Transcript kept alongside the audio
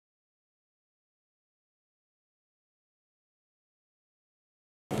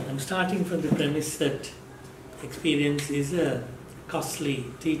starting from the premise that experience is a costly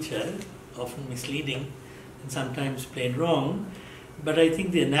teacher, often misleading and sometimes plain wrong, but I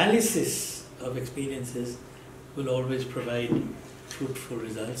think the analysis of experiences will always provide fruitful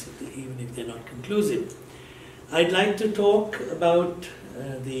results, even if they're not conclusive. I'd like to talk about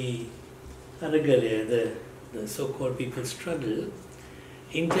the Aragalya, the so-called people's struggle,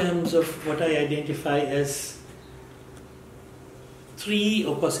 in terms of what I identify as 3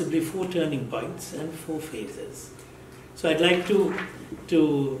 or possibly 4 turning points and 4 phases. So I'd like to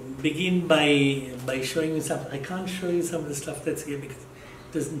begin by showing you some. I can't show you some of the stuff that's here because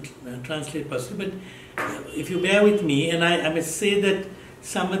it doesn't translate possibly, but if you bear with me, and I must say that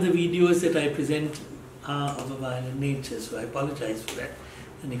some of the videos that I present are of a violent nature, so I apologize for that.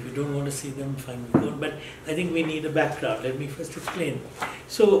 And if you don't want to see them, fine, we don't. But I think we need a background. Let me first explain.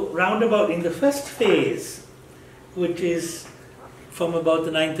 So roundabout in the first phase, which is from about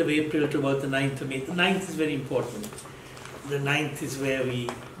the 9th of April to about the 9th of May. The 9th is very important. The 9th is where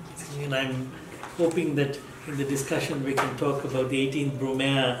and I'm hoping that in the discussion we can talk about the 18th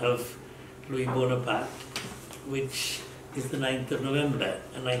Brumaire of Louis Bonaparte, which is the 9th of November,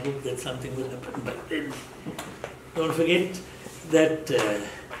 and I hope that something will happen by then. Don't forget that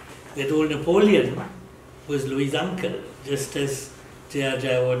that old Napoleon was Louis' uncle, just as J.R.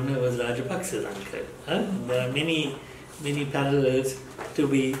 Jayawardena was Rajapaksa's uncle. There are many parallels to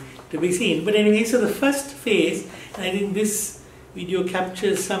be seen. But anyway, so the first phase, and I think this video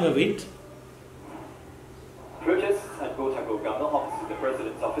captures some of it. Protests at Gotago Governor opposite the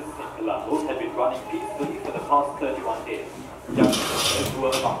President's office in Colombo had been running peacefully for the past 31 days. Young people who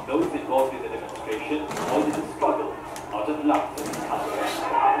were among those involved in the demonstration called it a struggle out of love for the country.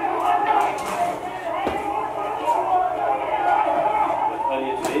 But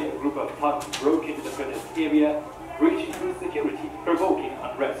earlier today, a group of thugs broke into the protest area, breaching through security, provoking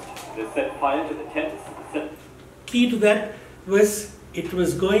unrest. They set fire to the tents. Key to that was it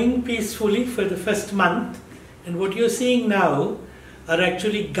was going peacefully for the first month, and what you're seeing now are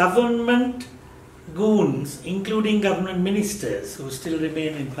actually government goons, including government ministers who still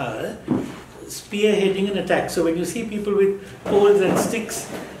remain in power, spearheading an attack. So when you see people with poles and sticks,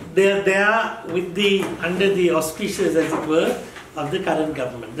 they are under the auspices, as it were, of the current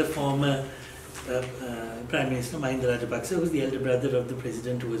government, the former Prime Minister Mahinda Rajapaksa, who was the elder brother of the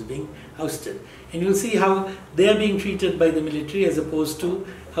president who was being ousted. And you'll see how they are being treated by the military as opposed to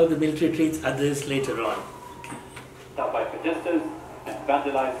how the military treats others later on. Up by protesters and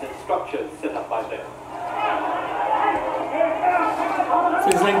vandalized structures set up by them. So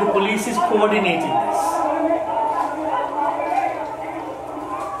it's like the police is coordinating this.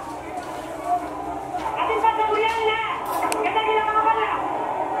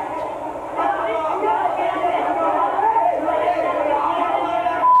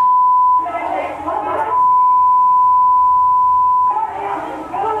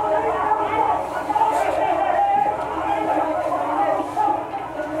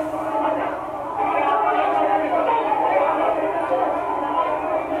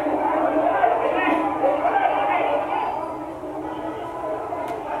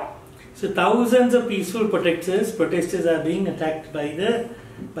 So thousands of peaceful protesters are being attacked by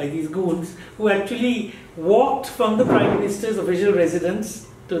these goons who actually walked from the Prime Minister's official residence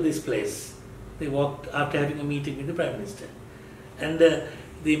to this place. They walked after having a meeting with the Prime Minister. And the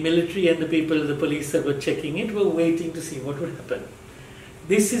military and the people, the police that were checking it, were waiting to see what would happen.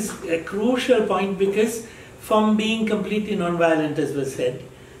 This is a crucial point because from being completely non-violent, as was said,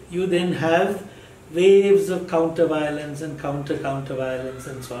 you then have waves of counter-violence and counter-violence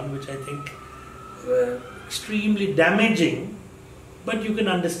and so on, which I think were extremely damaging, but you can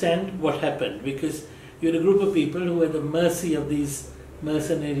understand what happened because you had a group of people who were at the mercy of these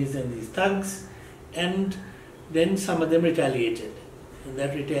mercenaries and these thugs, and then some of them retaliated, and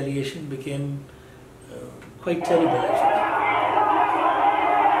that retaliation became quite terrible actually.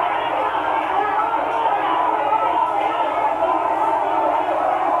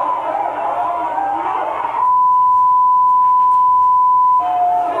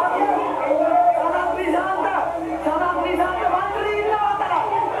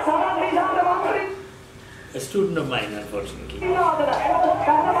 A student of mine, unfortunately.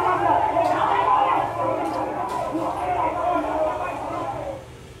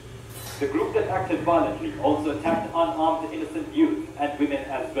 The group that acted violently also attacked unarmed innocent youth and women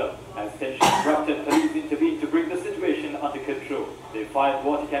as well. As tensions erupted, police intervened to bring the situation under control. They fired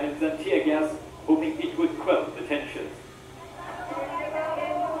water cannons and tear gas, hoping it would quell the tensions.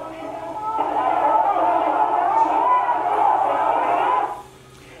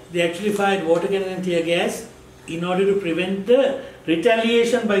 They actually fired water cannon and tear gas in order to prevent the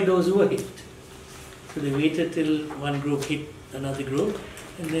retaliation by those who were hit. So they waited till one group hit another group,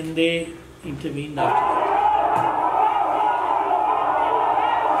 and then they intervened after that.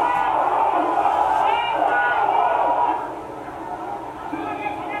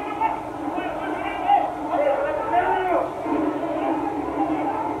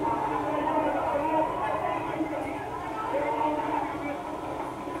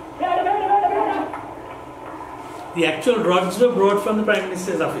 The actual rods were brought from the Prime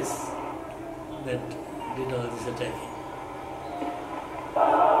Minister's office that did all this attacking.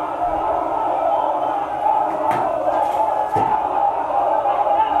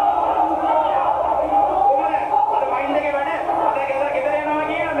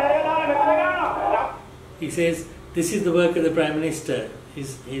 He says, this is the work of the Prime Minister.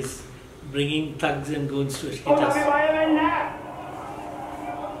 He's bringing thugs and goons to hit us.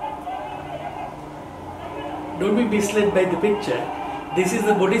 Don't be misled by the picture. This is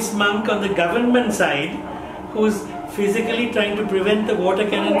the Buddhist monk on the government side who's physically trying to prevent the water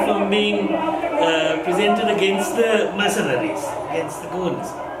cannon from being presented against the mercenaries, against the goons.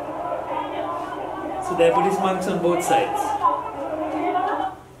 So there are Buddhist monks on both sides.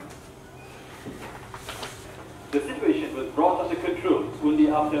 The situation was brought under control only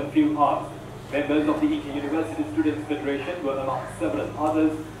after a few hours. Members of the Inter-University Students' Federation were among several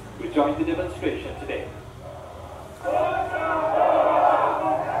others who joined the demonstration today.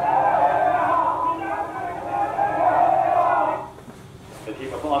 The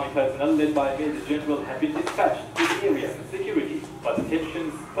team of army personnel led by Major General have been dispatched to the area for security, but the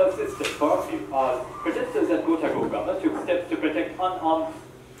tensions persisted for a few hours. Protesters at Gota took steps to protect unarmed.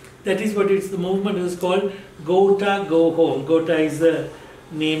 That is what the movement is called. Gota, go home. Gota is the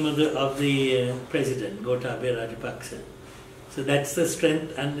name of the president, Gotabaya Rajapaksa. So that's the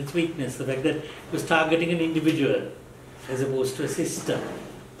strength and its weakness, the fact that it was targeting an individual as opposed to a system.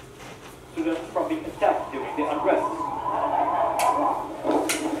 Students from being attacked during the unrest.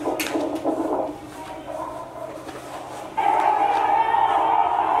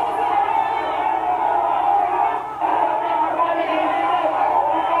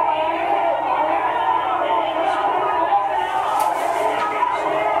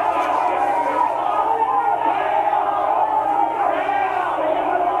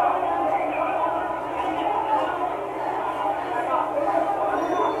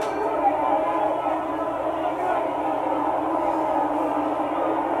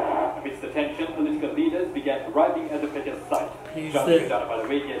 Political leaders began arriving at the protest site. Done by the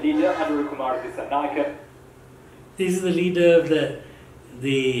radio leader, Arjuna Parakrama. This is the leader of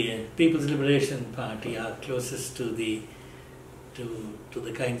the People's Liberation Party, are closest to the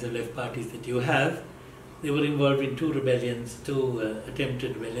kinds of left parties that you have. They were involved in two rebellions, two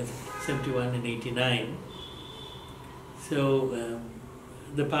attempted rebellions, 71 and 89. So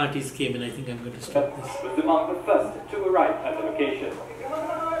the parties came, and I think I'm going to stop this. Was among the first to arrive at the location.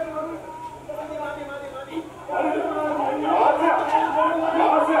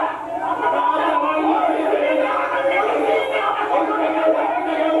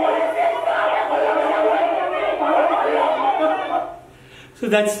 So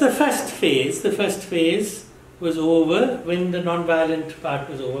that's the first phase. The first phase was over when the non-violent part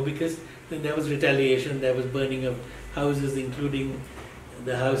was over, because then there was retaliation, there was burning of houses, including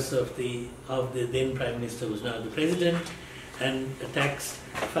the house of the then Prime Minister, who is now the President, and attacks.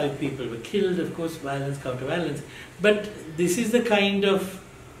 5 people were killed, of course, violence, counter-violence. But this is the kind of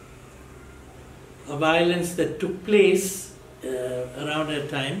violence that took place around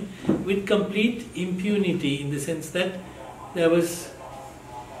that time with complete impunity, in the sense that there was...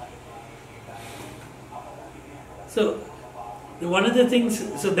 So, one of the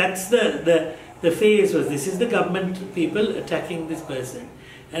things, so that's the phase was, this is the government people attacking this person.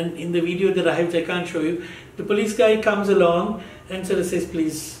 And in the video that I have, which I can't show you, the police guy comes along and sort of says,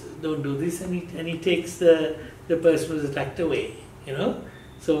 please don't do this, and he takes the person who's attacked away, you know.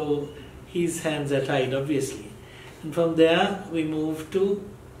 So his hands are tied, obviously. And from there we move to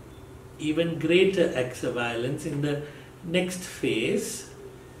even greater acts of violence in the next phase.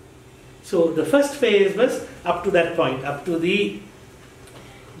 So the first phase was up to that point, up to the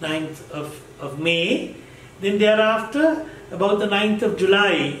 9th of May. Then thereafter, about the 9th of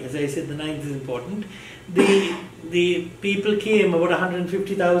July, as I said, the 9th is important, the people came, about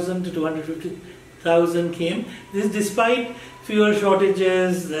 150,000 to 250,000 came. This despite fuel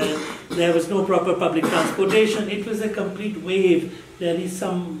shortages, there was no proper public transportation. It was a complete wave. There is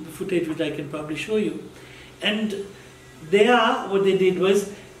some footage which I can probably show you. And there, what they did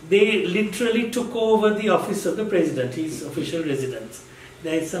was, they literally took over the office of the President, his official residence.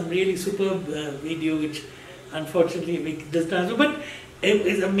 There is some really superb video which unfortunately we just transfer. But it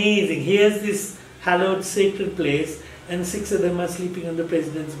is amazing. Here's this hallowed sacred place, and 6 of them are sleeping on the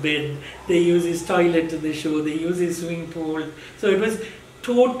president's bed. They use his toilet in the show, they use his swimming pool. So it was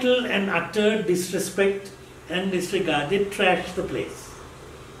total and utter disrespect and disregard. They trashed the place,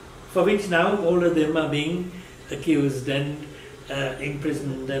 for which now all of them are being accused and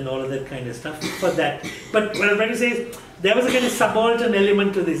imprisoned and all of that kind of stuff for that. But what I'm trying to say is, there was a kind of subaltern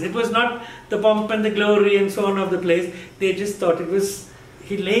element to this. It was not the pomp and the glory and so on of the place. They just thought it was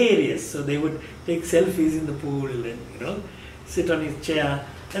hilarious. So they would take selfies in the pool and, you know, sit on his chair.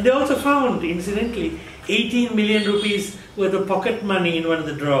 And they also found, incidentally, 18 million rupees worth of pocket money in one of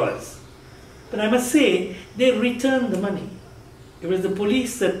the drawers. But I must say, they returned the money. It was the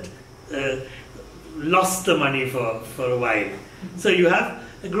police that lost the money for a while. So you have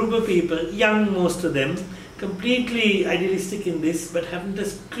a group of people, young most of them, completely idealistic in this, but haven't a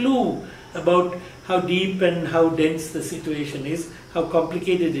clue about how deep and how dense the situation is, how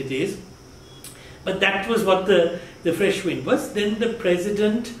complicated it is. But that was what the fresh wind was. Then the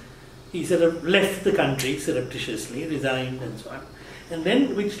president, he sort of left the country surreptitiously, resigned and so on. And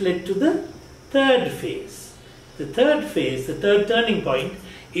then, which led to the third phase. The third phase, the third turning point,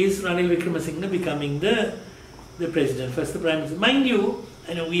 is Ranil Wickremesinghe becoming the president, first the prime minister. Mind you,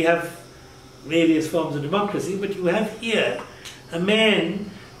 I know we have various forms of democracy, but you have here a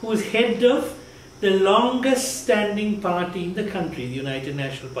man who is head of the longest standing party in the country, the United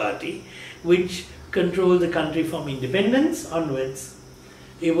National Party, which controlled the country from independence onwards.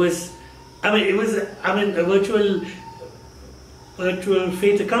 It was a virtual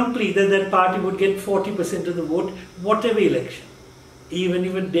fait accompli that that party would get 40% of the vote, whatever election. Even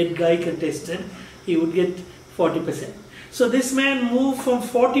if a dead guy contested, he would get 40%. So this man moved from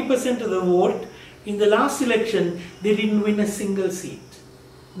 40% of the vote. In the last election, they didn't win a single seat.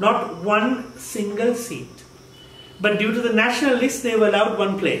 Not one single seat. But due to the national list, they were allowed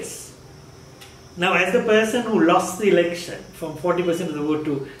one place. Now, as the person who lost the election from 40% of the vote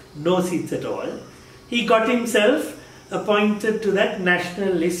to no seats at all, he got himself appointed to that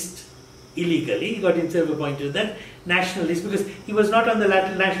national list illegally. He got himself appointed to that national list because he was not on the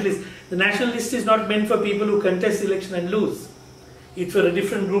national list. The national list is not meant for people who contest the election and lose. It's for a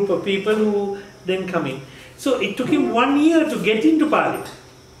different group of people who then come in. So it took him 1 year to get into parliament.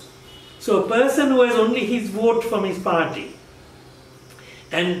 So a person who has only his vote from his party,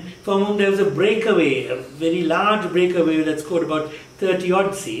 and from whom there was a breakaway, a very large breakaway that scored about 30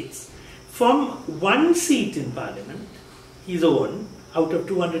 odd seats, from one seat in parliament, his own, out of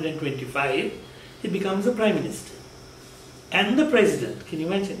 225, he becomes the prime minister. And the president, can you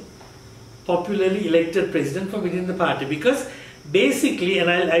imagine? Popularly elected president from within the party. Because basically, and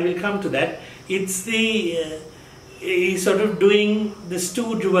I will come to that, it's the, he's sort of doing the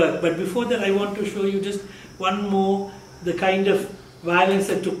stooge work. But before that, I want to show you just one more, the kind of violence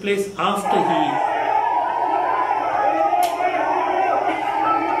that took place after he...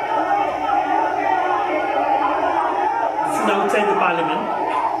 outside the parliament,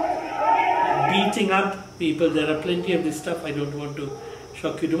 beating up people. There are plenty of this stuff. I don't want to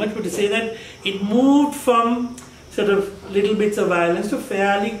shock you too much, but to say that it moved from sort of little bits of violence to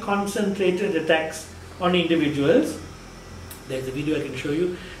fairly concentrated attacks on individuals. There's a video I can show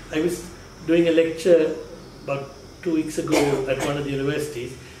you. I was doing a lecture about 2 weeks ago at one of the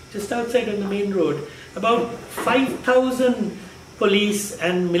universities, just outside on the main road. About 5,000 police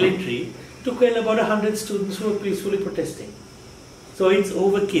and military took well about 100 students who were peacefully protesting. So it's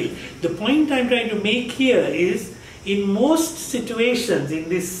overkill. The point I'm trying to make here is, in most situations in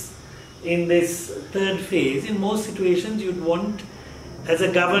this third phase, in most situations you'd want, as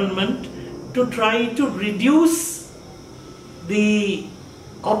a government, to try to reduce the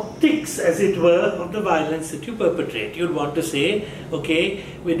optics, as it were, of the violence that you perpetrate. You'd want to say, okay,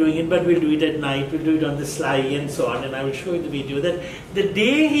 we're doing it, but we'll do it at night, we'll do it on the sly and so on. And I will show you the video that the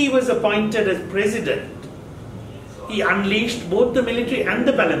day he was appointed as president, he unleashed both the military and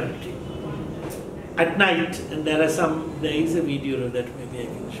the paramilitary at night. And there is a video of that, maybe I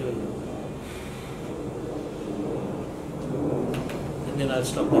can show you. And then I'll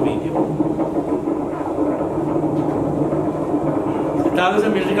stop the video.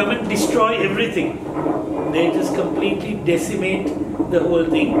 1,000 military come and destroy everything. They just completely decimate the whole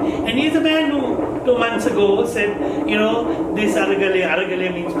thing. And he's a man who 2 months ago said, you know, this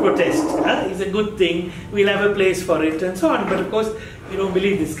Aragale means protest. It's a good thing. We'll have a place for it and so on. But of course, you don't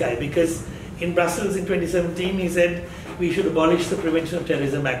believe this guy, because in Brussels in 2017 he said we should abolish the Prevention of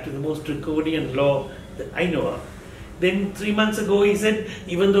Terrorism Act, the most draconian law that I know of. Then 3 months ago he said,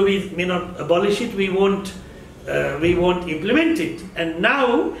 even though we may not abolish it, we won't we won't implement it. And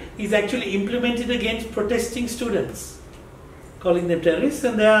now he's actually implemented against protesting students, calling them terrorists,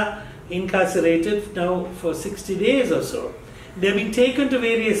 and they are incarcerated now for 60 days or so. They've been taken to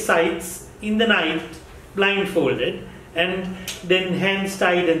various sites in the night, blindfolded, and then hands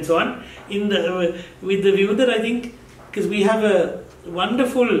tied and so on, with the view that I think, because we have a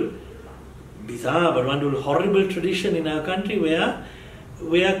wonderful, bizarre but wonderful, horrible tradition in our country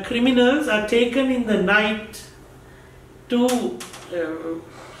where criminals are taken in the night to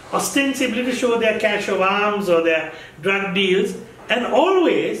ostensibly to show their cache of arms or their drug deals, and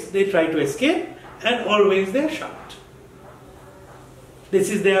always they try to escape, and always they are shot. This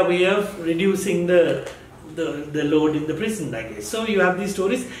is their way of reducing the load in the prison, I guess. So you have these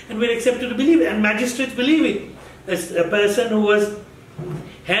stories, and we're accepted to believe it, and magistrates believe it. As a person who was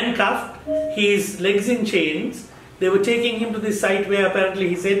handcuffed, his legs in chains, they were taking him to this site where apparently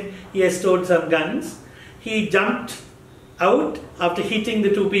he said he has stored some guns. He jumped out after hitting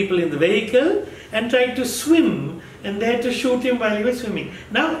the two people in the vehicle and tried to swim, and they had to shoot him while he was swimming.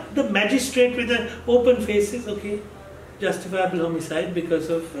 Now the magistrate with an open face says, okay, justifiable homicide because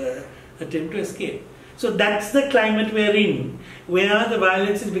of attempt to escape. So that's the climate we're in, where the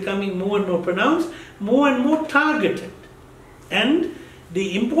violence is becoming more and more pronounced, more and more targeted. And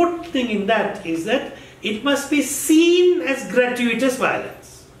the important thing in that is that it must be seen as gratuitous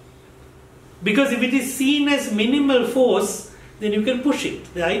violence. Because if it is seen as minimal force, then you can push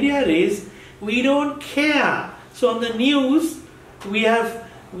it. The idea is, we don't care. So on the news, we have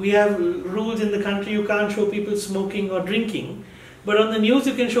rules in the country, you can't show people smoking or drinking. But on the news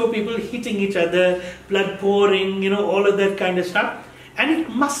you can show people hitting each other, blood pouring, all of that kind of stuff. And it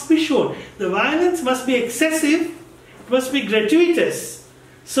must be shown. The violence must be excessive, it must be gratuitous.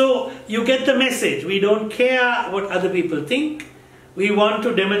 So you get the message, we don't care what other people think, we want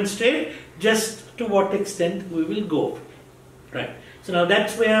to demonstrate just to what extent we will go. Right. So now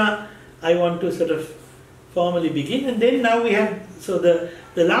that's where I want to sort of formally begin. And then now we have, so the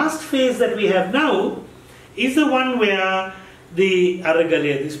last phase that we have now is the one where the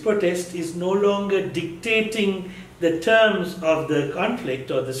Aragalaya, this protest, is no longer dictating the terms of the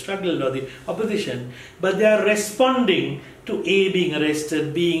conflict or the struggle or the opposition, but they are responding to A being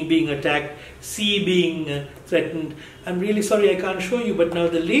arrested, B being attacked, C being threatened. I'm really sorry I can't show you, but now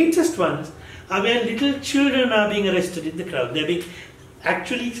the latest ones are where little children are being arrested in the crowd. They're being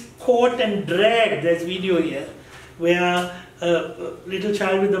actually caught and dragged. There's video here where a little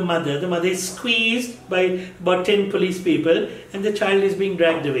child with the mother is squeezed by about 10 police people, and the child is being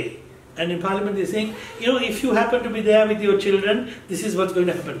dragged away. And in Parliament they're saying, if you happen to be there with your children, this is what's going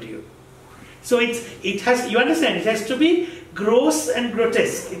to happen to you. So it has, you understand, it has to be gross and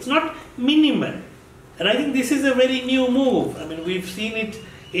grotesque. It's not minimal. And I think this is a very new move. I mean, we've seen it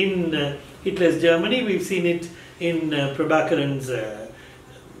in Hitler's Germany, we've seen it in Prabhakaran's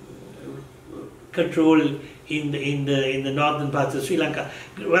control in the northern parts of Sri Lanka.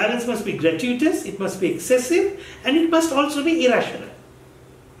 Violence must be gratuitous, it must be excessive, and it must also be irrational.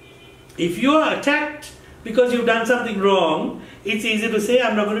 If you are attacked because you've done something wrong, it's easy to say,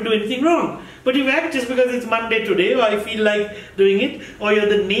 I'm not going to do anything wrong. But if you act just because it's Monday today, or I feel like doing it, or you're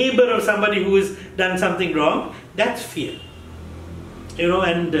the neighbor of somebody who has done something wrong, that's fear.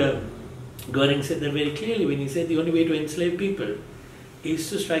 And Goering said that very clearly when he said the only way to enslave people is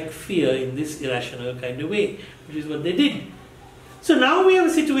to strike fear in this irrational kind of way, which is what they did. So now we have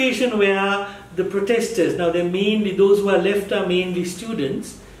a situation where the protesters, now they're mainly, those who are left are mainly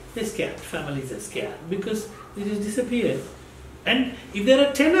students, they're scared, families are scared, because they just disappeared. And if there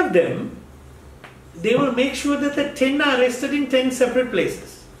are 10 of them, they will make sure that the 10 are arrested in 10 separate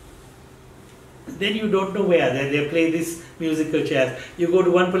places. Then you don't know where. They play this musical chairs. You go to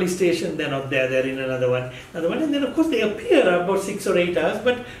one police station, they're not there, they're in another one, and then of course they appear about 6 or 8 hours,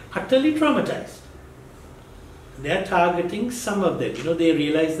 but utterly traumatized. They are targeting some of them. They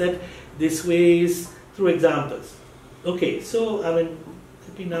realize that this way is through examples. Okay, so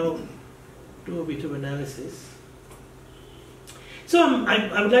let me now do a bit of analysis. So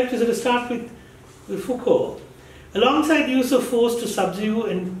I would like to sort of start with Foucault. Alongside the use of force to subdue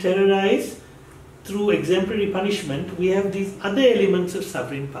and terrorize through exemplary punishment, we have these other elements of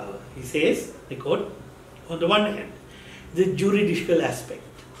sovereign power. He says, I quote, on the one hand, the juridical aspect.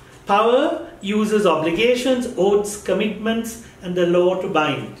 Power uses obligations, oaths, commitments, and the law to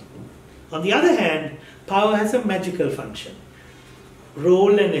bind. On the other hand, power has a magical function,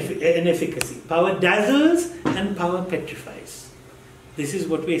 role and efficacy. Power dazzles and power petrifies. This is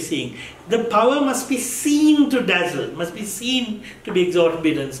what we're seeing. The power must be seen to dazzle, must be seen to be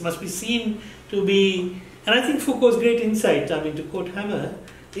exorbitant, must be seen to be... And I think Foucault's great insight, to quote Hammer,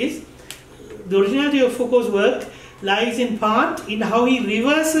 is the originality of Foucault's work lies in part in how he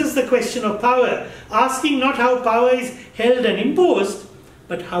reverses the question of power, asking not how power is held and imposed,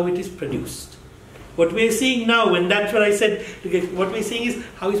 but how it is produced. What we're seeing now, and that's what I said, what we're seeing is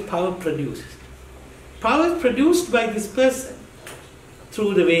how is power produced. Power is produced by this person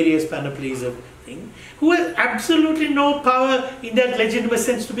through the various panoplies of things, who has absolutely no power in that legitimate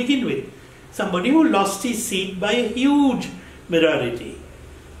sense to begin with. Somebody who lost his seat by a huge majority,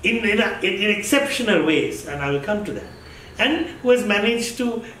 in exceptional ways, and I will come to that, and who has managed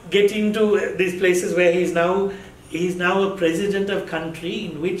to get into these places where he is now a president of a country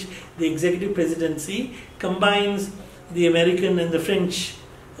in which the executive presidency combines the American and the French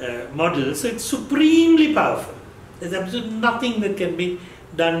model. So it's supremely powerful. There's absolutely nothing that can be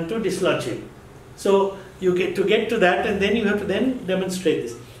done to dislodge him. So you get to that, and then you have to then demonstrate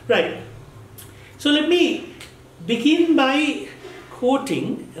this. Right. So let me begin by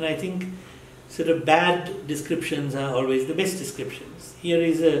quoting, and I think sort of bad descriptions are always the best descriptions. Here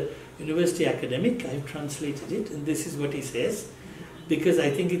is a university academic, I've translated it, and this is what he says, because I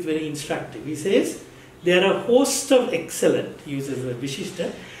think it's very instructive. He says, there are a host of excellent, he uses the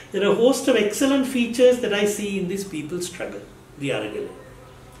Vishishta, there are a host of excellent features that I see in this people's struggle, the Aragale.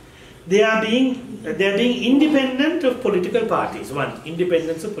 They are being independent of political parties. One,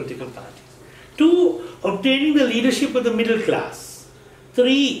 independence of political parties. Two, obtaining the leadership of the middle class.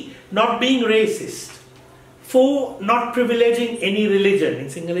 Three, not being racist. Four, not privileging any religion. In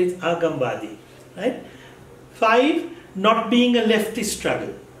Sinhala it's Agambadi. Right? Five, not being a leftist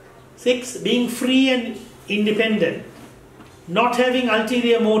struggle. Six, being free and independent. Not having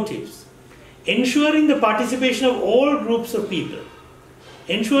ulterior motives. Ensuring the participation of all groups of people.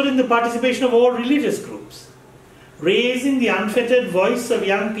 Ensuring the participation of all religious groups. Raising the unfettered voice of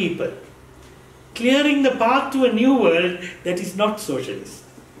young people. Clearing the path to a new world that is not socialist.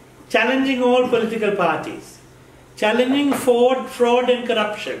 Challenging all political parties. Challenging fraud and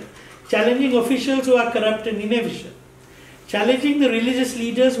corruption. Challenging officials who are corrupt and inefficient. Challenging the religious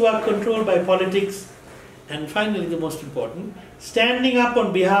leaders who are controlled by politics. And finally, the most important, standing up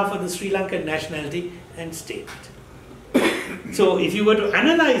on behalf of the Sri Lankan nationality and state. So if you were to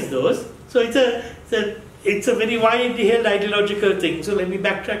analyze those, so it's a very widely held ideological thing. So let me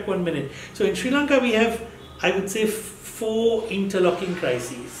backtrack 1 minute. So in Sri Lanka we have, I would say, 4 interlocking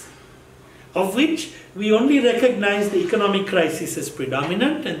crises, of which we only recognize the economic crisis as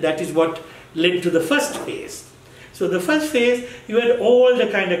predominant, and that is what led to the first phase. So the first phase, you had all the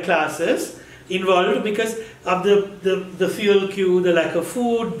kind of classes involved because of the fuel queue, the lack of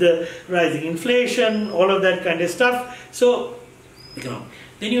food, the rising inflation, all of that kind of stuff. So,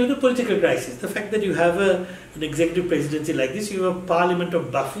 then you have the political crisis, the fact that you have an executive presidency like this, you have a parliament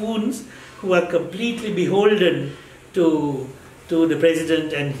of buffoons who are completely beholden to the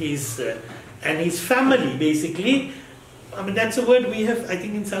president and his family, basically. I mean, that's a word we have, I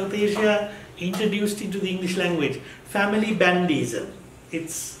think, in South Asia introduced into the English language. Family bandism.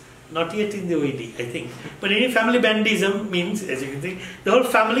 It's not yet in the OED, I think. But any family bandism means, as you can see, the whole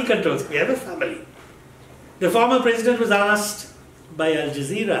family controls. We have a family. The former president was asked by Al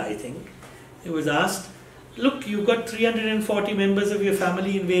Jazeera, I think. He was asked, look, you've got 340 members of your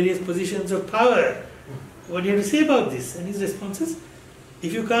family in various positions of power. What do you have to say about this? And his response is,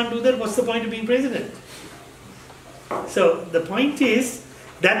 if you can't do that, what's the point of being president? So the point is,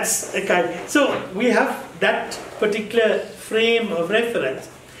 that's a kind. So we have that particular frame of reference.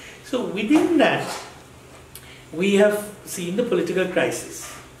 So within that, we have seen the political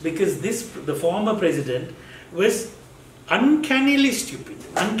crisis, because the former president was uncannily stupid.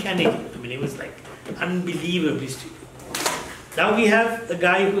 Uncannily. I mean, he was like unbelievably stupid. Now we have a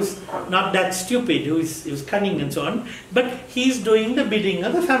guy who's not that stupid, who's cunning and so on, but he's doing the bidding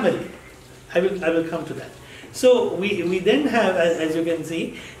of the family. I will come to that. So we then have, as you can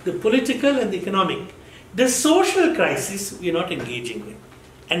see, the political and the economic. The social crisis we are not engaging with,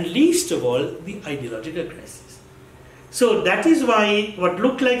 and least of all the ideological crisis. So that is why what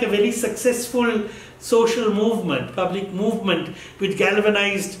looked like a very successful social movement, public movement, which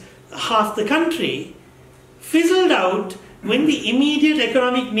galvanized half the country, fizzled out when the immediate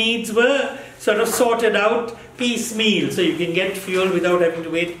economic needs were sort of sorted out piecemeal, so you can get fuel without having to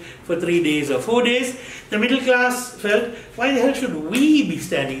wait for 3 days or 4 days. The middle class felt, why the hell should we be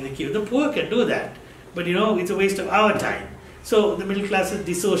standing in the queue? The poor can do that, but it's a waste of our time. So the middle class has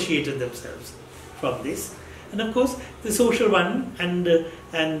dissociated themselves from this. And of course, the social one and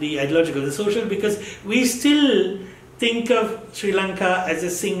the ideological. The social, because we still think of Sri Lanka as a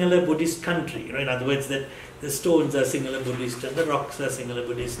singular Buddhist country. In other words, that the stones are singular Buddhist, and the rocks are singular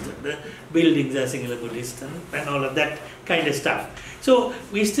Buddhist, and the buildings are singular Buddhist, and all of that kind of stuff. So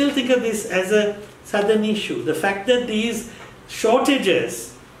we still think of this as a southern issue. The fact that these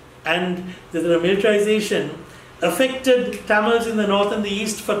shortages and the militarization affected Tamils in the north and the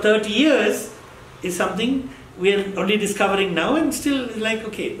east for 30 years is something we are only discovering now, and still like,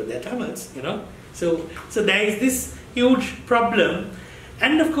 okay, but they're Tamils, So there is this huge problem.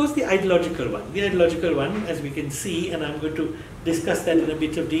 And of course the ideological one. The ideological one, as we can see, and I'm going to discuss that in a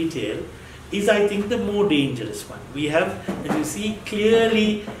bit of detail, is I think the more dangerous one. We have, as you see,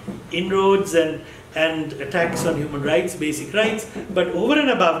 clearly inroads and attacks on human rights, basic rights, but over and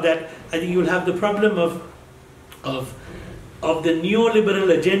above that, I think you'll have the problem of the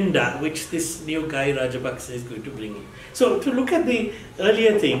neoliberal agenda which this new guy Rajapaksa is going to bring in. So to look at the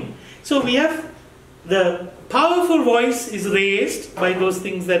earlier thing, so we have the powerful voice is raised by those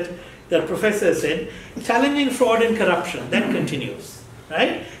things that the professor said, challenging fraud and corruption, that continues,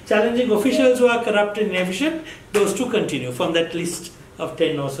 right? Challenging officials who are corrupt and inefficient, those two continue from that list of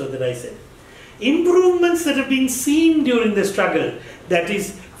 10 or so that I said. Improvements that have been seen during the struggle, that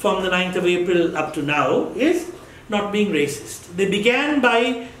is from the 9th of April up to now, is not being racist. They began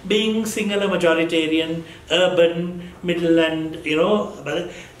by being singular majoritarian, urban, middle, and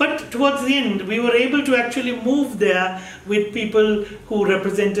but towards the end we were able to actually move there with people who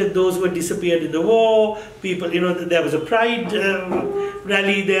represented those who had disappeared in the war, people, there was a pride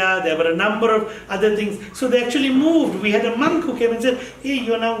rally there were a number of other things, so they actually moved. We had a monk who came and said, hey,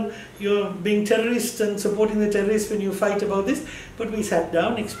 you're being terrorists and supporting the terrorists when you fight about this, but we sat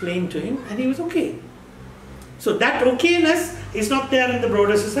down, explained to him, and he was okay. So that okayness is not there in the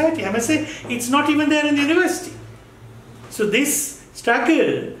broader society. I must say, it's not even there in the university. So this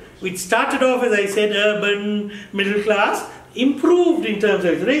struggle, which started off, as I said, urban, middle class, improved in terms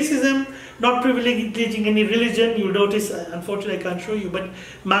of racism, not privileging any religion. You'll notice, unfortunately I can't show you, but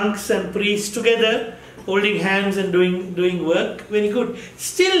monks and priests together, holding hands and doing work, very good.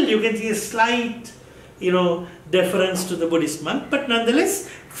 Still, you can see a slight, deference to the Buddhist monk, but nonetheless,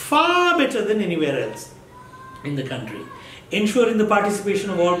 far better than anywhere else in the country. Ensuring the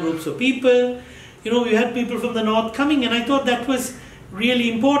participation of all groups of people. We had people from the north coming, and I thought that was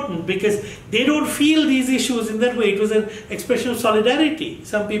really important because they don't feel these issues in that way. It was an expression of solidarity.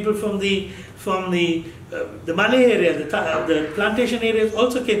 Some people from the Malay area, the plantation areas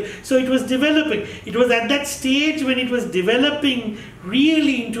also came. So it was developing. It was at that stage when it was developing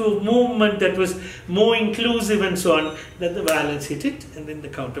really into a movement that was more inclusive and so on, that the violence hit it, and then the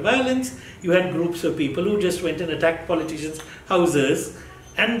counter-violence. You had groups of people who just went and attacked politicians' houses,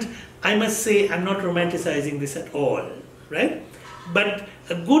 and I must say, I'm not romanticizing this at all, right? But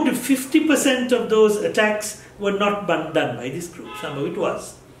a good 50% of those attacks were not done by this group. Some of it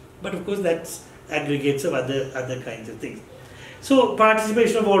was. But of course that's aggregates of other kinds of things. So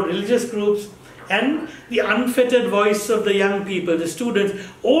participation of all religious groups and the unfettered voice of the young people, the students,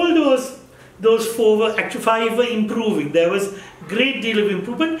 all those five were improving. There was great deal of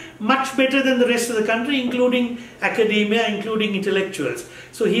improvement, much better than the rest of the country, including academia, including intellectuals.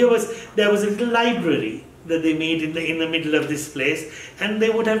 So there was a little library that they made in the middle of this place, and they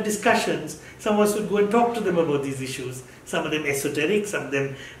would have discussions. Some of us would go and talk to them about these issues. Some of them esoteric, some of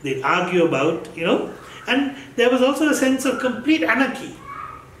them they'd argue about, And there was also a sense of complete anarchy.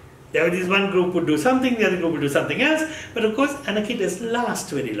 There was this one group would do something, the other group would do something else, but of course anarchy doesn't last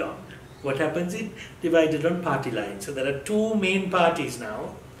very long. What happens is divided on party lines. So there are two main parties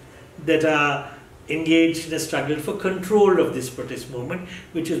now that are engaged in a struggle for control of this protest movement,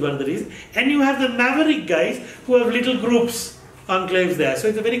 which is one of the reasons. And you have the maverick guys who have little groups, enclaves there. So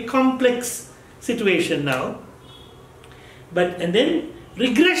it's a very complex situation now. And then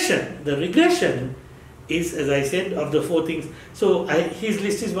regression. The regression is, as I said, of the four things. So his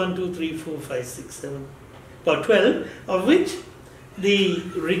list is 1, 2, 3, 4, 5, 6, 7, about 12, of which the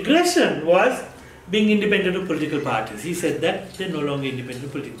regression was being independent of political parties. He said that they're no longer independent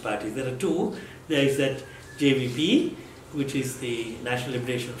of political parties. There are two. There is that JVP, which is the National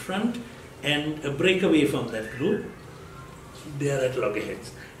Liberation Front, and a breakaway from that group. They are at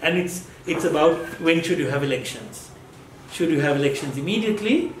loggerheads. And it's about when should you have elections. Should you have elections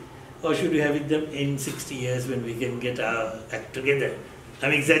immediately, or should you have them in 60 years when we can get our act together?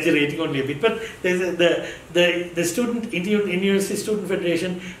 I'm exaggerating only a bit, but there's the University Student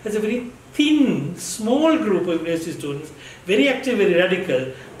Federation has a very thin, small group of university students, very active, very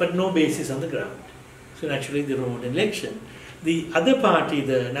radical, but no basis on the ground. So naturally they don't want an election. The other party,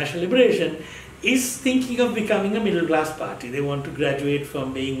 the National Liberation, is thinking of becoming a middle class party. They want to graduate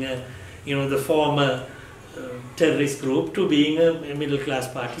from being the former terrorist group to being a middle class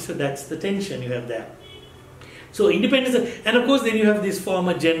party. So that's the tension you have there. So independence, and of course then you have this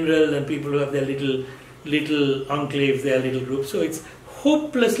former general and people who have their little enclaves, their little groups. So it's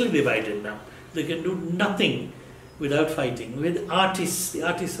hopelessly divided now. They can do nothing without fighting. With artists, the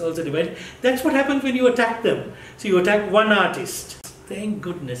artists are also divided. That's what happens when you attack them. So you attack one artist. Thank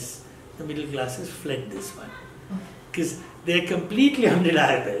goodness the middle classes fled this one, because they're completely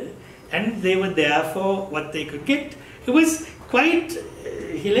unreliable and they were there for what they could get. It was quite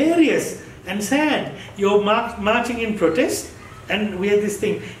hilarious and sad. You're marching in protest, and we had this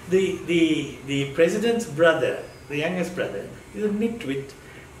thing. The president's brother, the youngest brother, is a nitwit,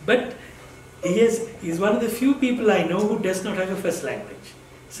 but he's one of the few people I know who does not have a first language.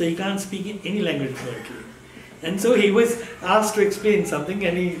 So he can't speak in any language fluently. And so he was asked to explain something,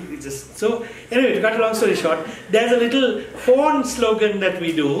 and he just... So anyway, to cut a long story short, there's a little horn slogan that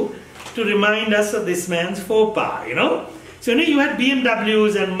we do to remind us of this man's faux pas, you know. So you had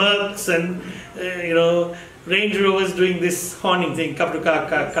BMWs and Mercs and, Range Rovers doing this horning thing,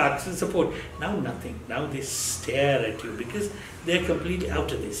 support. Now nothing. Now they stare at you because they're completely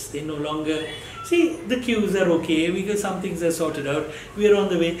out of this. They no longer... See, the queues are okay, because some things are sorted out. We're on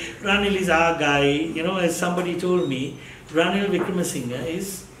the way. Ranil is our guy. As somebody told me, Ranil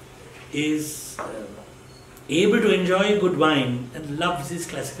Wickramasinghe is able to enjoy good wine and loves his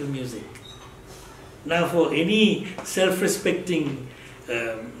classical music. Now, for any self-respecting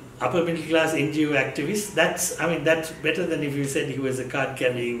upper middle class NGO activist, that's better than if you said he was a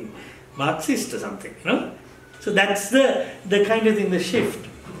card-carrying Marxist or something, So that's the kind of thing, the shift.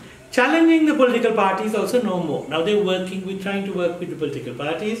 Challenging the political parties also no more. Now they're trying to work with the political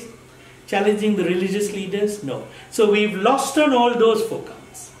parties. Challenging the religious leaders, no. So we've lost on all those four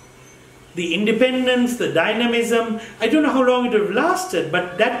counts. The independence, the dynamism, I don't know how long it would have lasted,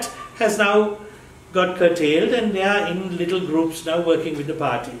 but that has now got curtailed, and they are in little groups now working with the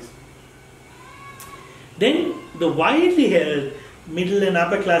parties. Then the widely held middle and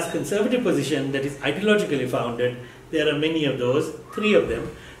upper class conservative position that is ideologically founded, there are many of those, 3 of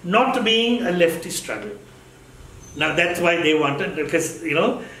them, not being a leftist struggle. Now that's why they wanted, because they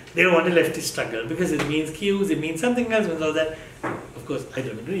don't want a leftist struggle, because it means queues, it means something else, and all that. Of course, I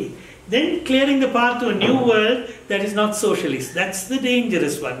don't agree. Then clearing the path to a new world that is not socialist. That's the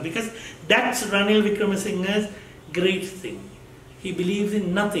dangerous one, because that's Ranil Wickramasinghe's great thing. He believes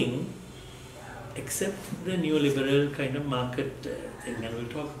in nothing except the neoliberal kind of market thing, and we'll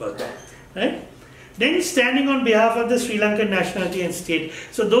talk about that, right? Then standing on behalf of the Sri Lankan nationality and state.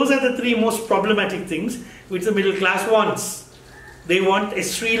 So those are the 3 most problematic things which the middle class wants. They want a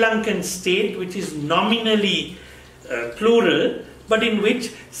Sri Lankan state which is nominally plural, but in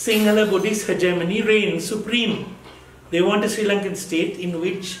which Sinhala Buddhist hegemony reigns supreme. They want a Sri Lankan state in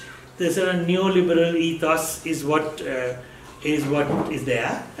which there's a neoliberal ethos is what is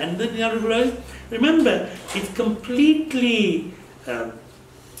there. And the neoliberal, remember, it's completely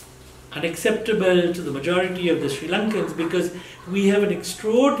unacceptable to the majority of the Sri Lankans, because we have an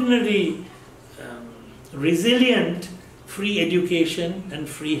extraordinary resilient free education and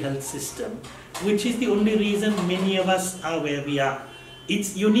free health system, which is the only reason many of us are where we are.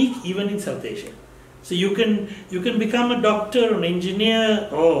 It's unique even in South Asia. So you can become a doctor or an engineer,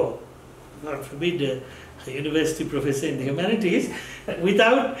 or God forbid a university professor in the humanities,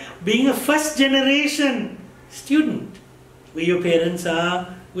 without being a first generation student, where your parents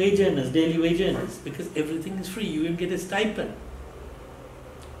are wage earners, daily wage earners, because everything is free. You even get a stipend.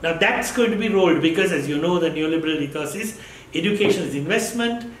 Now that's going to be rolled, because as you know, the neoliberal ethos is education is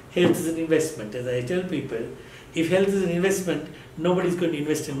investment, health is an investment. As I tell people, if health is an investment, nobody's going to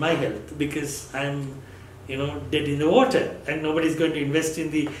invest in my health, because I'm dead in the water, and nobody's going to invest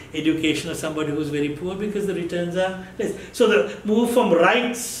in the education of somebody who's very poor, because the returns are less. So the move from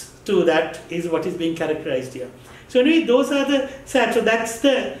rights to that is what is being characterized here. So anyway, those are the sad. So that's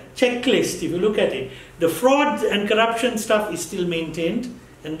the checklist, if you look at it. The fraud and corruption stuff is still maintained,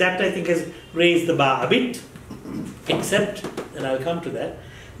 and that I think has raised the bar a bit, except, and I'll come to that,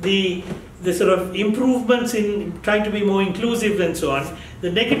 the sort of improvements in trying to be more inclusive and so on.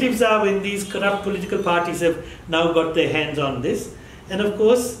 The negatives are when these corrupt political parties have now got their hands on this. And of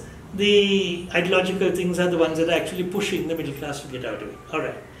course, the ideological things are the ones that are actually pushing the middle class to get out of it. All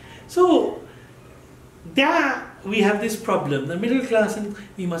right. So there we have this problem. The middle class, and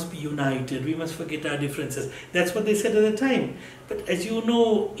we must be united. We must forget our differences. That's what they said at the time. But as you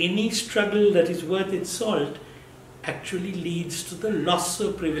know, any struggle that is worth its salt actually leads to the loss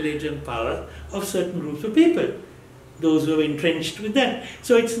of privilege and power of certain groups of people, those who are entrenched with that.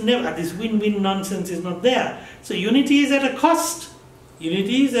 So it's never, this win-win nonsense is not there. So unity is at a cost.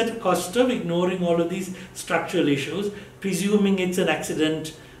 Unity is at a cost of ignoring all of these structural issues, presuming it's an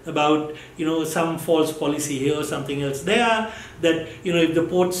accident about, you know, some false policy here or something else there, that, you know, if the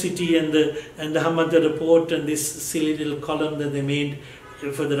port city and the Hamada report and this silly little column that they made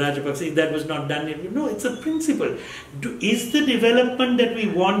for the Rajapaksa, that was not done. No, it's a principle. Is the development that we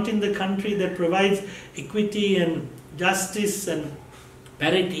want in the country that provides equity and justice and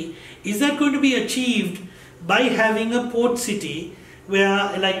parity, is that going to be achieved by having a port city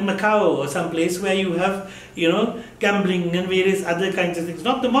where, like Macau or some place where you have, you know, gambling and various other kinds of things?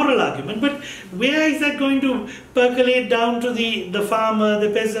 Not the moral argument, but where is that going to percolate down to the farmer,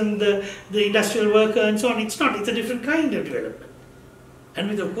 the peasant, the industrial worker and so on? It's not. It's a different kind of development. And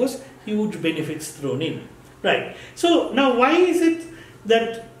with, of course, huge benefits thrown in. Right. So, now why is it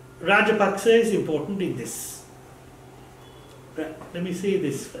that Rajapaksa is important in this? Right. Let me say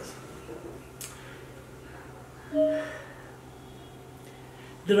this first.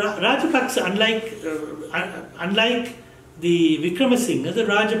 The Rajapaksa, unlike the Vikramasinghe, the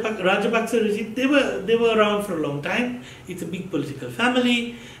Rajapaksa regime, they were around for a long time. It's a big political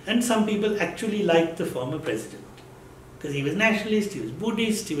family, and some people actually liked the former president. Because he was nationalist, he was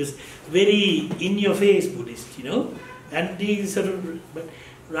Buddhist, he was very in-your-face Buddhist, you know. And he sort of... But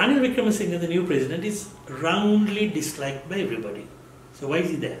Ranil Vikramasinghe, the new president, is roundly disliked by everybody. So why is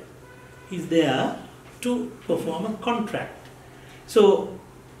he there? He's there to perform a contract. So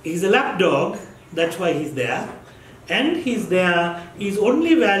he's a lapdog, that's why he's there. And he's there, his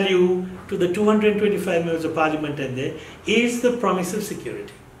only value to the 225 members of parliament and there is the promise of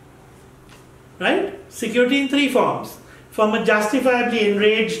security. Right? Security in three forms. From a justifiably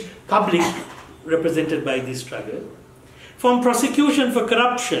enraged public represented by this struggle, from prosecution for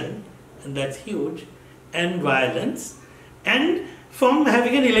corruption, and that's huge, and violence, and from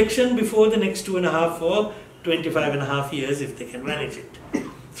having an election before the next 2.5 or 25.5 years if they can manage it.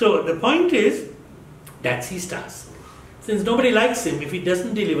 So the point is, that's his task. Since nobody likes him, if he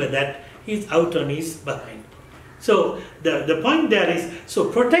doesn't deliver that, he's out on his behind. So the point there is, so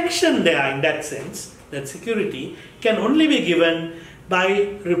protection there in that sense, that security, can only be given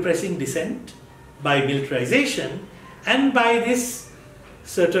by repressing dissent, by militarization, and by this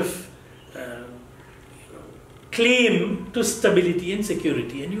sort of claim to stability and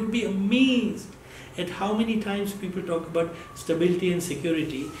security. And you'll be amazed at how many times people talk about stability and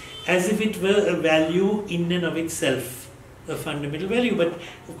security as if it were a value in and of itself, a fundamental value. But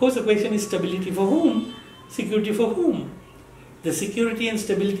of course the question is, stability for whom? Security for whom? The security and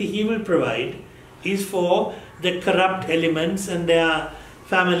stability he will provide is for the corrupt elements and their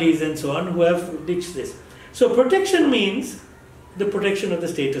families and so on who have ditched this. So protection means the protection of the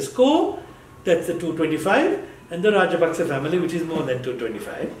status quo, that's the 225, and the Rajapaksa family, which is more than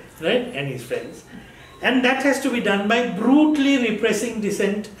 225, right, and his friends. And that has to be done by brutally repressing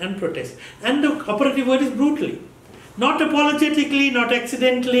dissent and protest. And the operative word is brutally. Not apologetically, not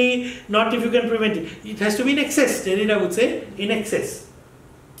accidentally, not if you can prevent it. It has to be in excess. Derrida would say, in excess.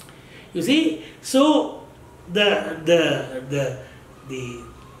 You see, so I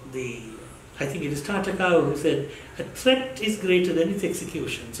think it is Tartaka who said, a threat is greater than its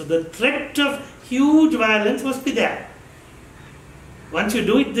execution. So the threat of huge violence must be there. Once you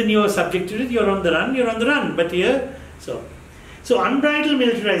do it, then you are subject to it, you're on the run. But here, so unbridled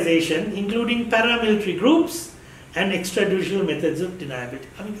militarization, including paramilitary groups and extrajudicial methods of deniability.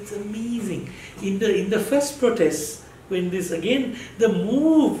 I mean, it's amazing. In the first protests, when this again, the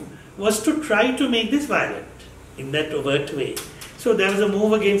move was to try to make this violent in that overt way. So there was a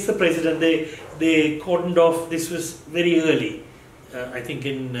move against the president. They cordoned off. This was very early, I think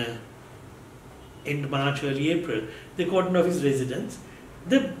in end March, early April. They cordoned off his residence.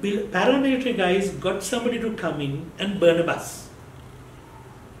 The paramilitary guys got somebody to come in and burn a bus.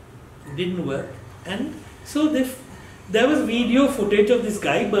 It didn't work, and so there was video footage of this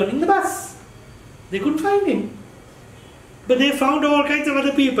guy burning the bus. They couldn't find him. But they found all kinds of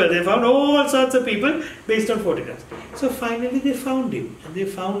other people. They found all sorts of people based on photographs. So finally they found him. And they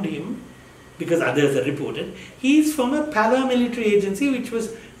found him because others are reported. He's from a paramilitary agency which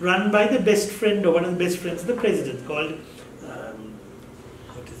was run by the best friend or one of the best friends of the president called,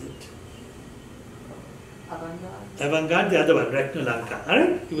 what is it? Avantgarde, the other one, Lanka.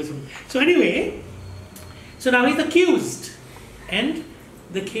 Alright? So anyway, so now he's accused. And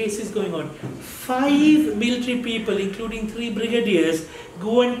the case is going on. 5 military people, including 3 brigadiers,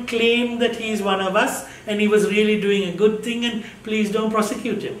 go and claim that he is one of us and he was really doing a good thing and please don't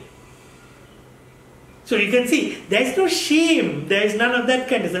prosecute him. So you can see, there is no shame, there is none of that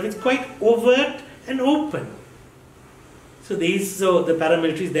kind of stuff. It's quite overt and open. So the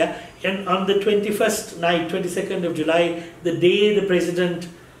paramilitary is there. And on the 21st night, 22nd of July, the day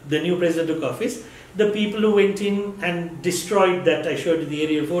the new president took office, the people who went in and destroyed that, I showed you the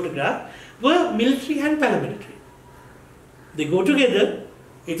aerial photograph, were military and paramilitary. They go together.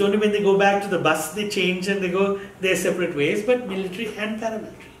 It's only when they go back to the bus they change and they go their separate ways, but military and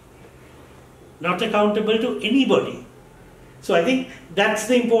paramilitary. Not accountable to anybody. So I think that's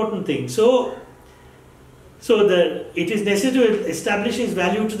the important thing. So it is necessary to establish his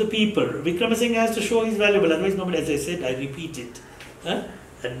value to the people. Wickramasinghe has to show he's valuable, otherwise nobody, as I said, I repeat it,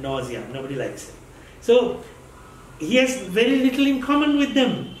 ad nauseam, nobody likes him. So he has very little in common with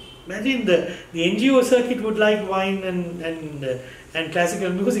them. Imagine the NGO circuit would like wine and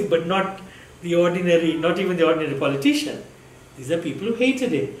classical music, but not even the ordinary politician. These are people who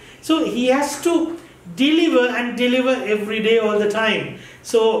hated him. So he has to deliver every day, all the time.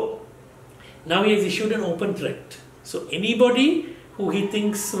 So now he has issued an open threat. So anybody who he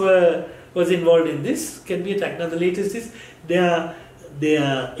thinks was involved in this can be attacked. Now the latest is their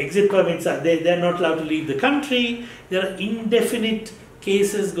exit permits they are not allowed to leave the country. There are indefinite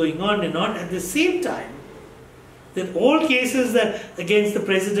cases going on and on. At the same time, that all cases that against the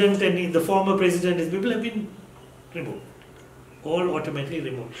president and the former president, his people have been removed. All automatically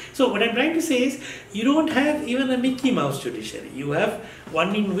removed. So what I'm trying to say is, you don't have even a Mickey Mouse judiciary. You have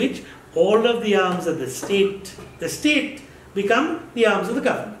one in which all of the arms of the state become the arms of the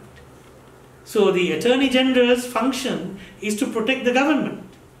government. So the Attorney General's function is to protect the government.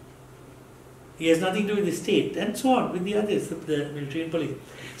 He has nothing to do with the state, and so on with the others, the military and police.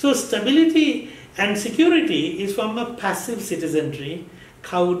 So stability and security is from a passive citizenry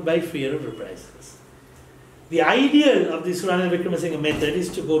cowed by fear of reprisals. The ideal of this Ranil Wickramasinghe method is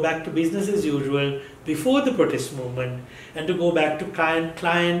to go back to business as usual before the protest movement, and to go back to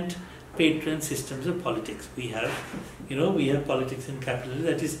client-patron systems of politics. We have politics in capitalism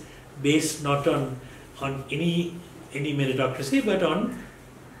that is based not on any meritocracy, but on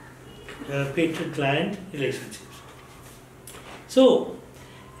patron-client relationships. So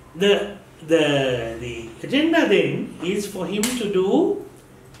the agenda then is for him to do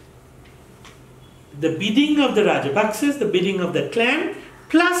the bidding of the Rajapaksas, the bidding of the clan,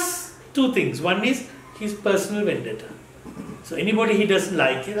 plus two things. One is his personal vendetta. So anybody he doesn't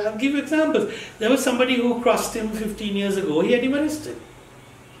like, I'll give you examples. There was somebody who crossed him 15 years ago, he had him arrested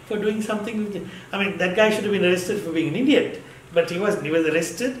for doing something. I mean, that guy should have been arrested for being an idiot, but he wasn't. He was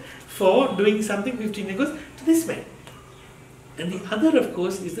arrested for doing something 15 years ago to this man. And the other, of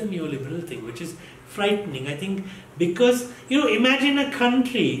course, is the neoliberal thing, which is frightening, I think, because, imagine a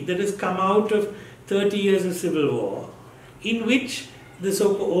country that has come out of 30 years of civil war, in which the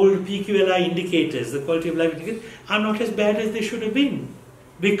so-called PQLI indicators, the quality of life indicators, are not as bad as they should have been,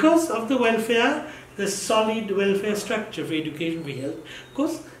 because of the welfare, the solid welfare structure for education, for health. Of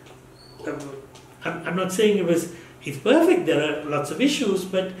course, I'm not saying it's perfect, there are lots of issues,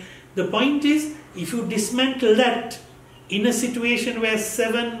 but the point is, if you dismantle that in a situation where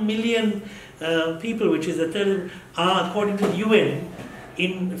 7 million people, which is a third, are, according to the UN,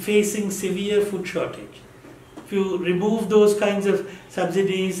 in facing severe food shortage. If you remove those kinds of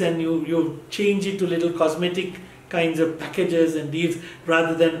subsidies and you change it to little cosmetic kinds of packages and deals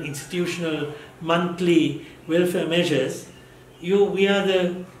rather than institutional monthly welfare measures, we are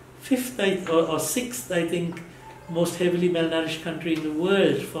the fifth or sixth, I think, most heavily malnourished country in the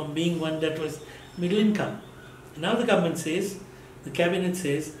world, from being one that was middle income. Now the government says, the cabinet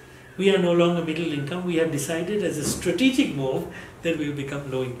says, we are no longer middle income. We have decided as a strategic move that we will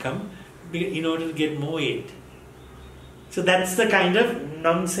become low income in order to get more aid. So that's the kind of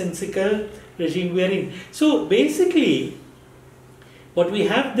nonsensical regime we are in. So basically, what we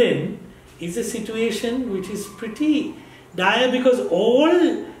have then is a situation which is pretty dire, because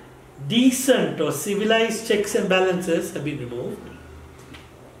all decent or civilized checks and balances have been removed,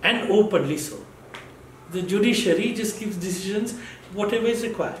 and openly so. The judiciary just gives decisions whatever is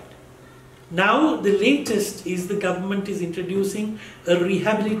required. Now the latest is the government is introducing a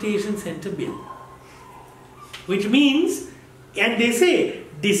rehabilitation center bill, which means, and they say,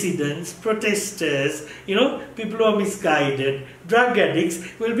 dissidents, protesters, people who are misguided, drug addicts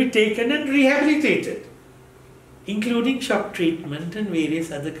will be taken and rehabilitated, including shock treatment and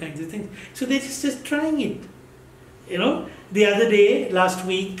various other kinds of things. So they're just trying it. The other day, last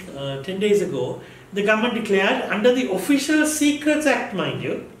week, 10 days ago, the government declared, under the Official Secrets Act, mind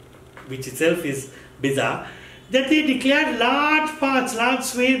you, which itself is bizarre, that they declared large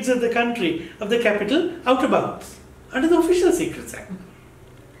swathes of the country, of the capital, out of bounds, under the Official Secrets Act.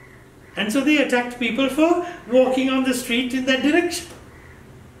 And so they attacked people for walking on the street in that direction.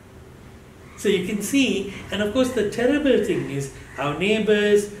 So you can see, and of course the terrible thing is our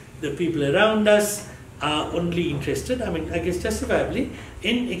neighbors, the people around us are only interested, I mean I guess justifiably,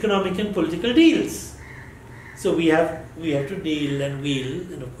 in economic and political deals. So we have to deal and wheel,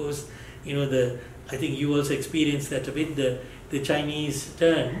 and of course, you know, I think you also experienced that a bit, the Chinese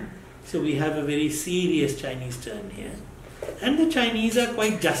turn. So we have a very serious Chinese turn here. And the Chinese are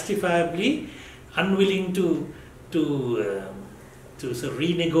quite justifiably unwilling to sort of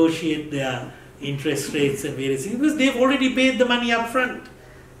renegotiate their interest rates and various things, because they've already paid the money up front.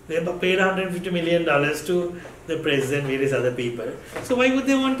 They've paid $150 million to the press and various other people. So why would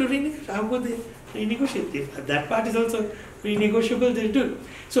they want to renegotiate? How would they renegotiate? If that part is also renegotiable, they'll do it.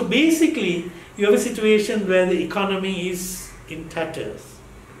 So basically, you have a situation where the economy is in tatters.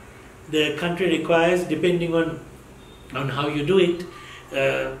 The country requires, depending on how you do it,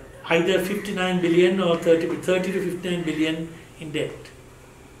 either 59 billion or 30 to 59 billion in debt.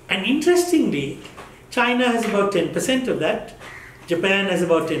 And interestingly, China has about 10% of that, Japan has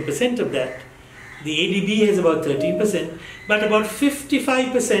about 10% of that, the ADB has about 13%, but about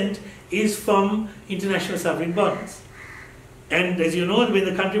 55% is from international sovereign bonds. And as you know, when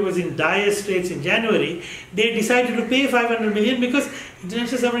the country was in dire straits in January, they decided to pay 500 million because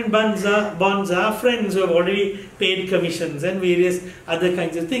international sovereign bonds are friends who have already paid commissions and various other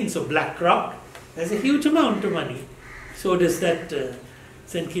kinds of things. So BlackRock has a huge amount of money. So does that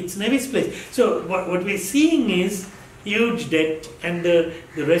St. Kitts Nevis place. So what we're seeing is huge debt, and the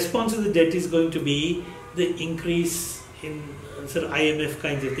response to the debt is going to be the increase in sort of IMF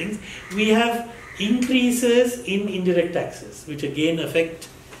kinds of things. We have increases in indirect taxes, which again affect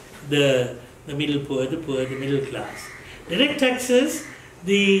the middle poor, the middle class. Direct taxes,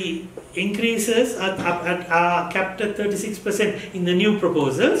 the increases are capped at 36% in the new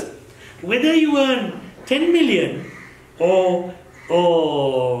proposals. Whether you earn 10 million or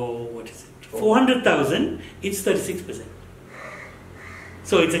what is it, 400,000, it's 36%.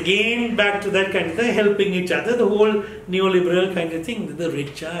 So it's again back to that kind of thing, helping each other, the whole neoliberal kind of thing, that the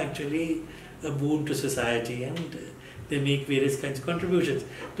rich are actually a boon to society and they make various kinds of contributions.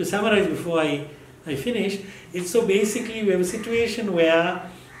 To summarize before I finish, it's so basically we have a situation where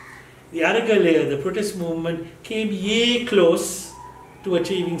the Aragalaya, the protest movement, came yay close to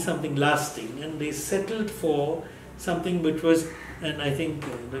achieving something lasting, and they settled for something which was, and I think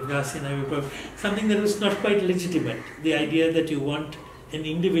Garcia and I were something that was not quite legitimate. The idea that you want an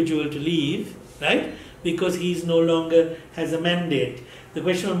individual to leave, right, because he's no longer has a mandate. The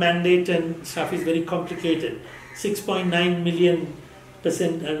question of mandate and stuff is very complicated. 6.9 million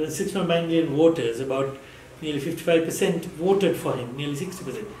voters, about nearly 55% voted for him, nearly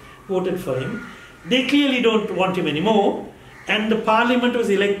 60% voted for him. They clearly don't want him anymore, and the parliament was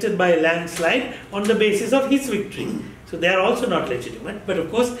elected by a landslide on the basis of his victory. So they are also not legitimate, but of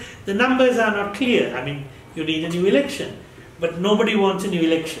course the numbers are not clear. I mean, you need a new election, but nobody wants a new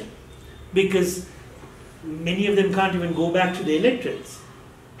election because many of them can't even go back to the electorates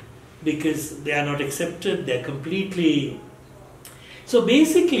because they are not accepted, they are completely... So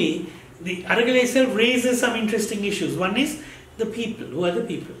basically, the Aragalaya itself raises some interesting issues. One is the people. Who are the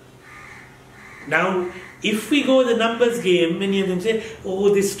people? Now, if we go the numbers game, many of them say,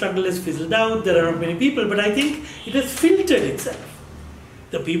 oh, this struggle has fizzled out, there are not many people, but I think it has filtered itself.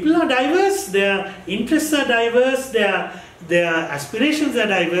 The people are diverse, their interests are diverse, their aspirations are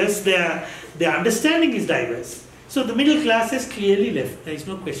diverse, their understanding is diverse. So the middle class is clearly left, there is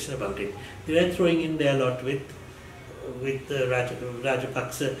no question about it. They are throwing in their lot with the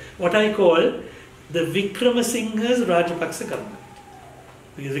Rajapaksa, what I call the Vikramasinghe's Rajapaksa government.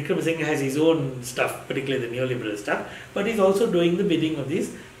 Because Vikramasinghe has his own stuff, particularly the neoliberal stuff, but he's also doing the bidding of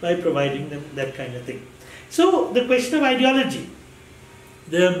these by providing them that kind of thing. So the question of ideology,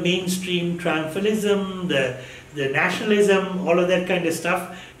 the mainstream triumphalism, the nationalism, all of that kind of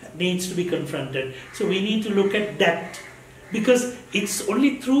stuff needs to be confronted. So we need to look at that, because it's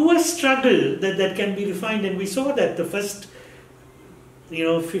only through a struggle that can be refined, and we saw that the first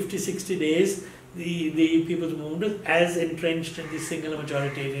 50-60 days the people's movement was as entrenched in this single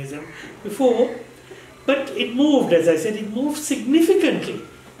majoritarianism before, but it moved, as I said, it moved significantly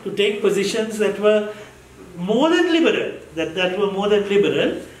to take positions that were more than liberal,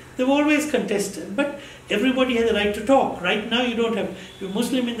 they were always contested, but everybody has a right to talk. Right now you don't have, if you're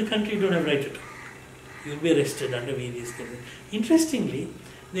Muslim in the country, you don't have a right to talk. You'll be arrested under various things. Interestingly,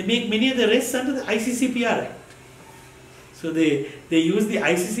 they make many of the arrests under the ICCPR Act. So they use the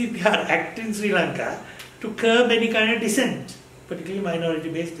ICCPR Act in Sri Lanka to curb any kind of dissent, particularly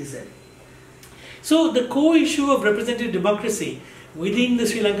minority-based dissent. So the core issue of representative democracy within the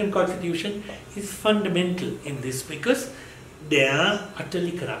Sri Lankan constitution is fundamental in this, because they are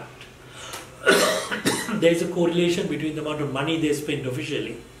utterly corrupt. there is a correlation between the amount of money they spend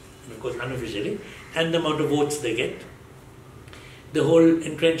officially, and of course unofficially, and the amount of votes they get. The whole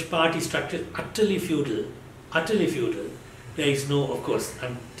entrenched party structure is utterly feudal, utterly feudal. There is no, of course,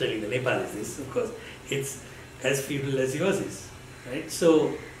 I'm telling the Nepalis this, of course, it's as feudal as yours is, right?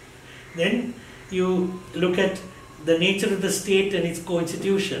 So then you look at the nature of the state and its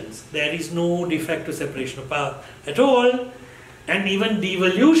co-institutions. There is no de facto separation of power at all, and even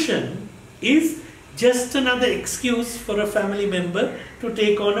devolution is just another excuse for a family member to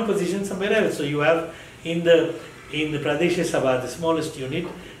take on a position somewhere else. So you have in the Pradesh Sabha, the smallest unit,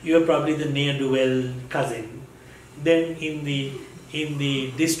 you have probably the ne'er-do-well cousin. Then in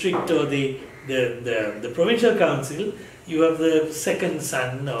the district or the provincial council, you have the second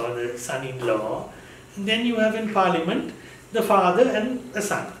son or the son-in-law. And then you have in parliament the father and the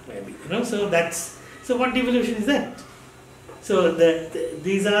son, maybe. So what devolution is that? So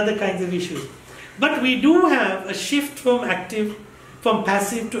these are the kinds of issues. But we do have a shift from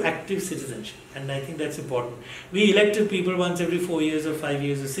passive to active citizenship, and I think that's important. We elected people once every 4 years or 5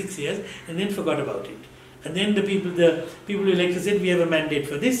 years or 6 years, and then forgot about it. And then the people who elected said we have a mandate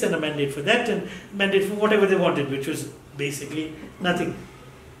for this and a mandate for that and a mandate for whatever they wanted, which was basically nothing.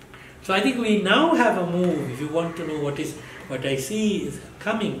 So I think we now have a move. If you want to know what I see is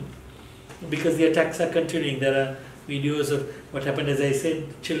coming, because the attacks are continuing. There are videos of what happened, as I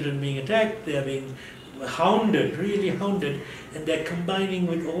said, children being attacked. They are being hounded, really hounded, and they're combining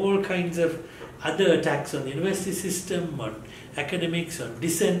with all kinds of other attacks on the university system, on academics, on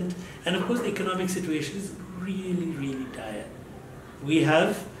dissent, and of course the economic situation is really, really dire. We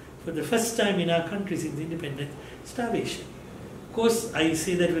have, for the first time in our country since independence, starvation. Of course, I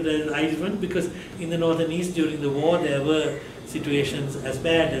say that with an eyes one because in the north and east during the war there were situations as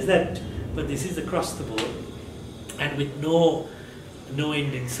bad as that, but this is across the board and with no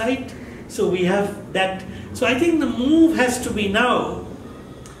end in sight. So we have that. So I think the move has to be now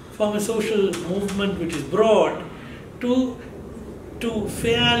from a social movement which is broad to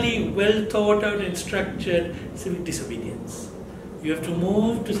fairly well thought out and structured civic disobedience. You have to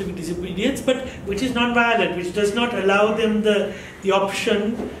move to civic disobedience, but which is non-violent, which does not allow them the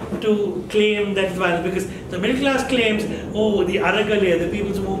option to claim that it's violent. Because the middle class claims, oh, the Aragale, the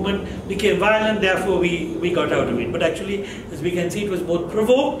people's movement became violent, therefore we got out of it. But actually, as we can see, it was both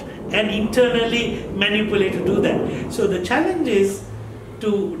provoked and internally manipulated to do that. So the challenge is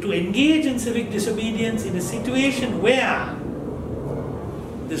to engage in civic disobedience in a situation where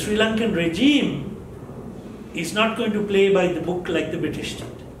the Sri Lankan regime is not going to play by the book like the British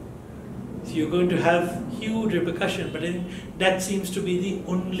did. So you're going to have huge repercussion, but I think that seems to be the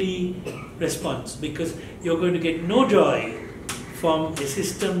only response, because you're going to get no joy from a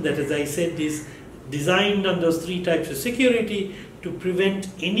system that, as I said, is designed on those three types of security to prevent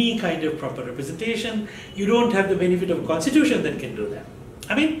any kind of proper representation. You don't have the benefit of a constitution that can do that.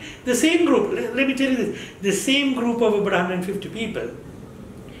 I mean, the same group, let me tell you this, the same group of about 150 people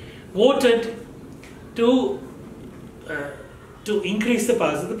voted to increase the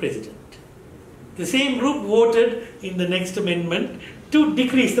powers of the president. The same group voted in the next amendment to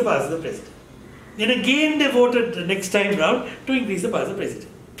decrease the powers of the president. Then again they voted the next time round to increase the powers of the president.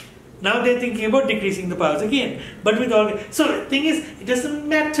 Now they're thinking about decreasing the powers again. But with all, so the thing is, it doesn't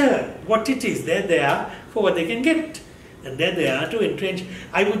matter what it is. There they are for what they can get. And there they are to entrench.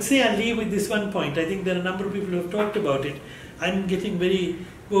 I would say I'll leave with this one point. I think there are a number of people who have talked about it. I'm getting very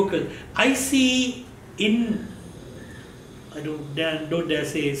vocal. I see in, I don't dare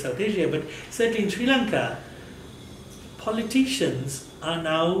say South Asia, but certainly in Sri Lanka, politicians are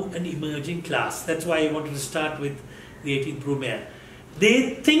now an emerging class. That's why I wanted to start with the 18th Brumaire.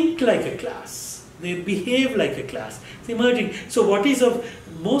 They think like a class. They behave like a class. It's emerging. So what is of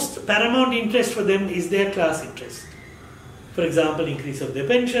most paramount interest for them is their class interest. For example, increase of their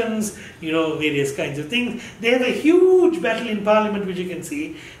pensions, various kinds of things. They have a huge battle in parliament, which you can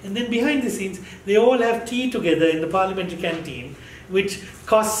see. And then behind the scenes, they all have tea together in the parliamentary canteen, which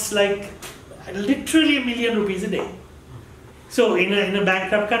costs like literally ₹1 million a day. So in a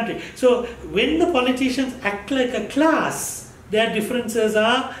bankrupt country. So when the politicians act like a class, their differences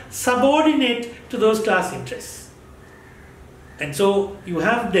are subordinate to those class interests. And so you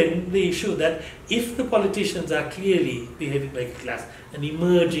have then the issue that if the politicians are clearly behaving like a class, an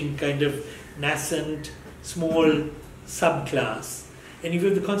emerging kind of nascent, small subclass, and if you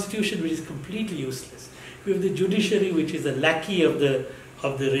have the constitution which is completely useless, if you have the judiciary which is a lackey of the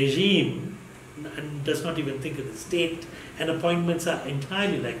regime and does not even think of the state, and appointments are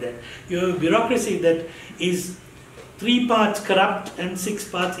entirely like that, you have a bureaucracy that is 3 parts corrupt and 6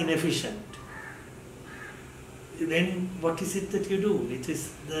 parts inefficient. then what is it that you do? It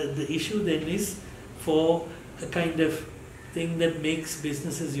is the issue then is for a kind of thing that makes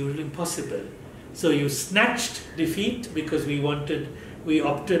business as usual impossible. So you snatched defeat because we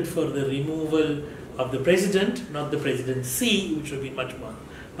opted for the removal of the president, not the presidency, which would be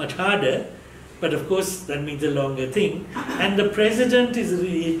much harder. But of course, that means a longer thing. And the president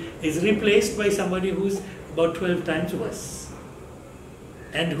is replaced by somebody who's about 12 times worse,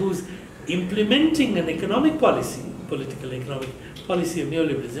 and who's implementing an economic policy, political economic policy of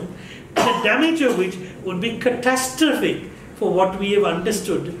neoliberalism, the damage of which would be catastrophic for what we have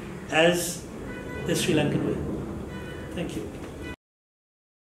understood as the Sri Lankan way. Thank you.